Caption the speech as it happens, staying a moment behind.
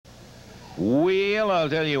Well, I'll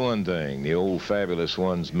tell you one thing. The old Fabulous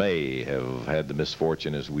Ones may have had the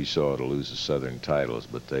misfortune, as we saw, to lose the Southern titles,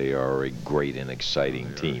 but they are a great and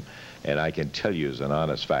exciting team. And I can tell you as an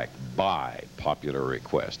honest fact, by popular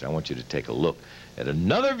request, I want you to take a look at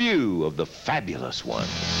another view of the Fabulous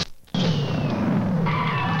Ones.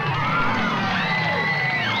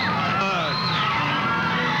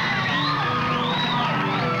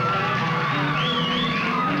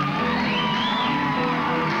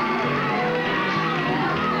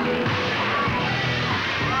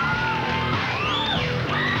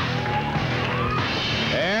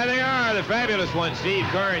 Fabulous One, Steve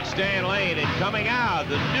Kerr and Stan Lane, and coming out,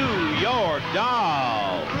 the New York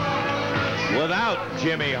Dolls. Without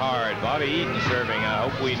Jimmy Hart, Bobby Eaton serving. I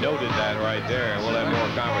hope we noted that right there. We'll have more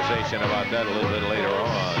conversation about that a little bit later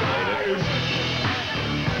on, David.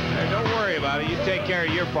 And don't worry about it. You take care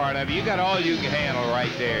of your part of it. You got all you can handle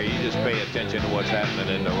right there. You just pay attention to what's happening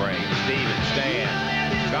in the ring. Steve and Stan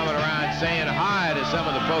coming around saying hi to some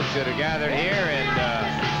of the folks that are gathered here, and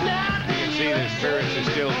see the spirits are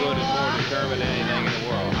still good and more determined than anything in the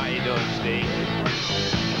world. How you doing, Steve?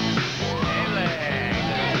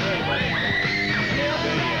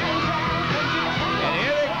 And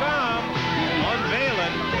here they come,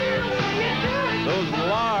 unveiling those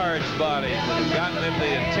large bodies that have gotten them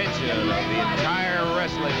the attention of the entire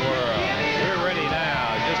wrestling world. We're ready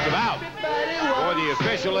now, just about, for the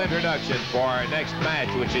official introduction for our next match,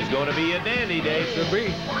 which is going to be a dandy, Dave. Should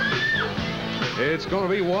be. It's going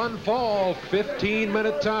to be one fall,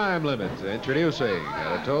 15-minute time limit. Introducing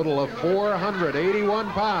a total of 481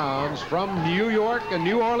 pounds from New York and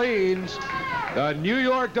New Orleans, the New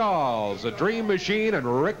York Dolls, the Dream Machine, and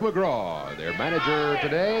Rick McGraw. Their manager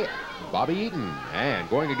today, Bobby Eaton. And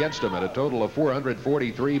going against him at a total of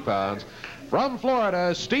 443 pounds, from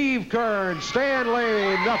Florida, Steve Kerr and Stan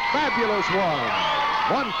Lane, the Fabulous One.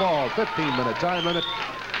 One fall, 15-minute time limit.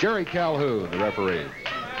 Jerry Calhoun, the referee.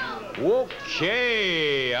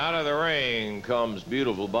 Okay, out of the ring comes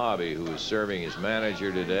beautiful Bobby, who is serving as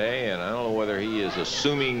manager today, and I don't know whether he is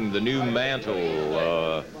assuming the new mantle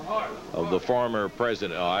of the former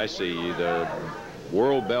president. Oh, I see. The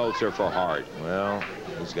world belts are for Hart. Well,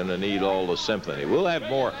 he's going to need all the symphony. We'll have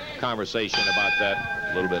more conversation about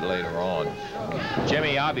that a little bit later on.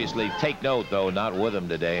 Jimmy, obviously, take note, though, not with him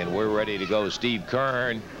today, and we're ready to go. Steve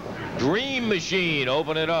Kern, Dream Machine,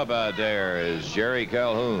 open it up out there is Jerry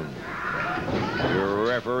Calhoun. Your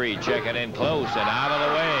referee checking in close, and out of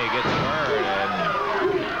the way gets Kern.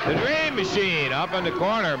 And the Dream Machine up in the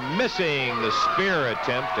corner, missing the spear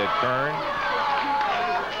attempt at Kern.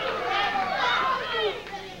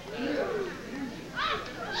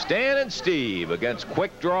 Stan and Steve against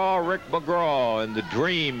Quickdraw Rick McGraw and the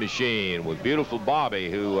Dream Machine, with beautiful Bobby,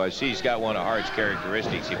 who I see he's got one of Hart's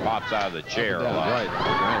characteristics. He pops out of the chair a lot. Right.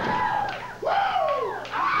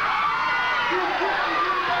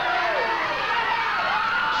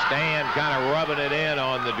 Stan kind of rubbing it in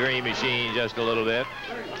on the Dream Machine just a little bit.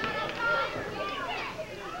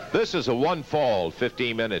 This is a one fall,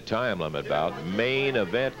 15-minute time limit bout. Main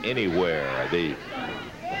event anywhere. The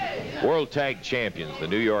World Tag Champions, the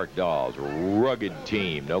New York Dolls, a rugged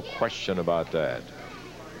team, no question about that.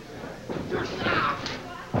 And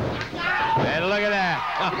look at that.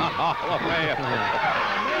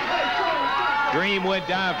 Dream went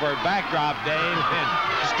down for a backdrop, Dave, and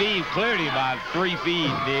Steve cleared him about 3 feet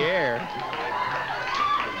in the air.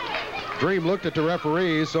 Dream looked at the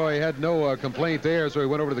referee, so he had no complaint there, so he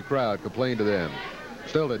went over to the crowd, complained to them.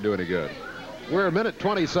 Still didn't do any good. We're a minute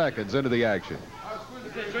 20 seconds into the action.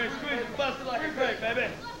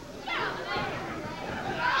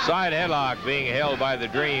 Side headlock being held by the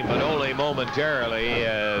Dream, but only momentarily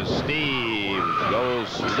as Steve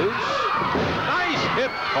goes loose. Nice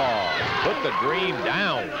hip toss. Put the Dream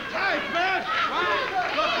down.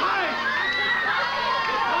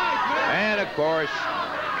 And, of course,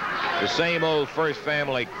 the same old First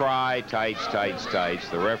Family cry, tights, tights, tights.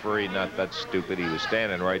 The referee, not that stupid. He was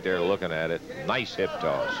standing right there looking at it. Nice hip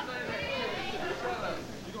toss.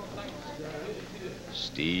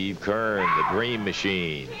 Steve Kern, the Dream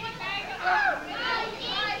Machine.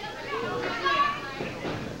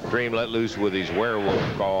 Dream let loose with his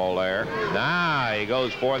werewolf call there. Now he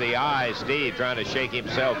goes for the eye. Steve trying to shake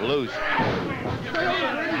himself loose.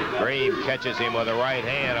 Dream catches him with a right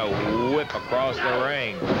hand, a whip across the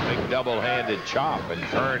ring. Big double-handed chop, and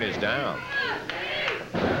Kern is down.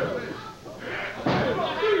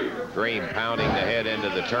 Dream pounding the head into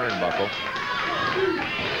the turnbuckle.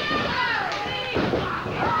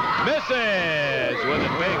 Misses with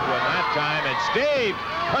a big one that time, and Steve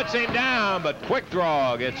puts him down, but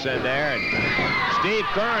Quickdraw gets in there, and Steve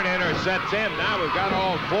Curran intercepts him. Now we've got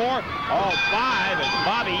all 4, all 5, and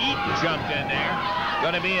Bobby Eaton jumped in there.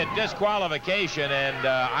 Going to be a disqualification, and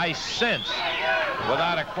I sense,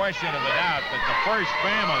 without a question of a doubt, that the first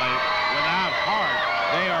family, without Hart,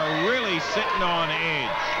 they are really sitting on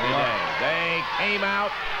edge today. They came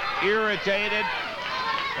out irritated,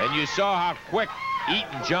 and you saw how quick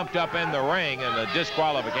Eaton jumped up in the ring, and the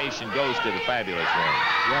disqualification goes to the Fabulous Ring.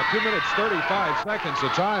 Yeah, 2 minutes, 35 seconds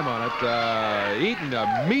of time on it. Eaton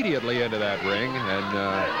immediately into that ring, and,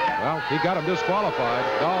 well, he got him disqualified.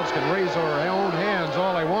 Dolls can raise their own hands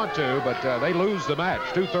all they want to, but they lose the match,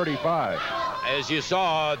 2:35. As you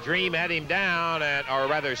saw, Dream had him down, or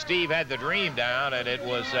rather, Steve had the Dream down, and it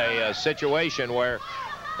was a situation where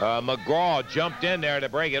McGraw jumped in there to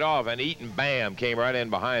break it off, and Eaton, bam, came right in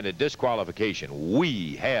behind a disqualification.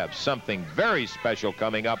 We have something very special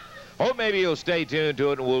coming up. Hope maybe you'll stay tuned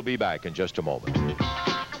to it, and we'll be back in just a moment.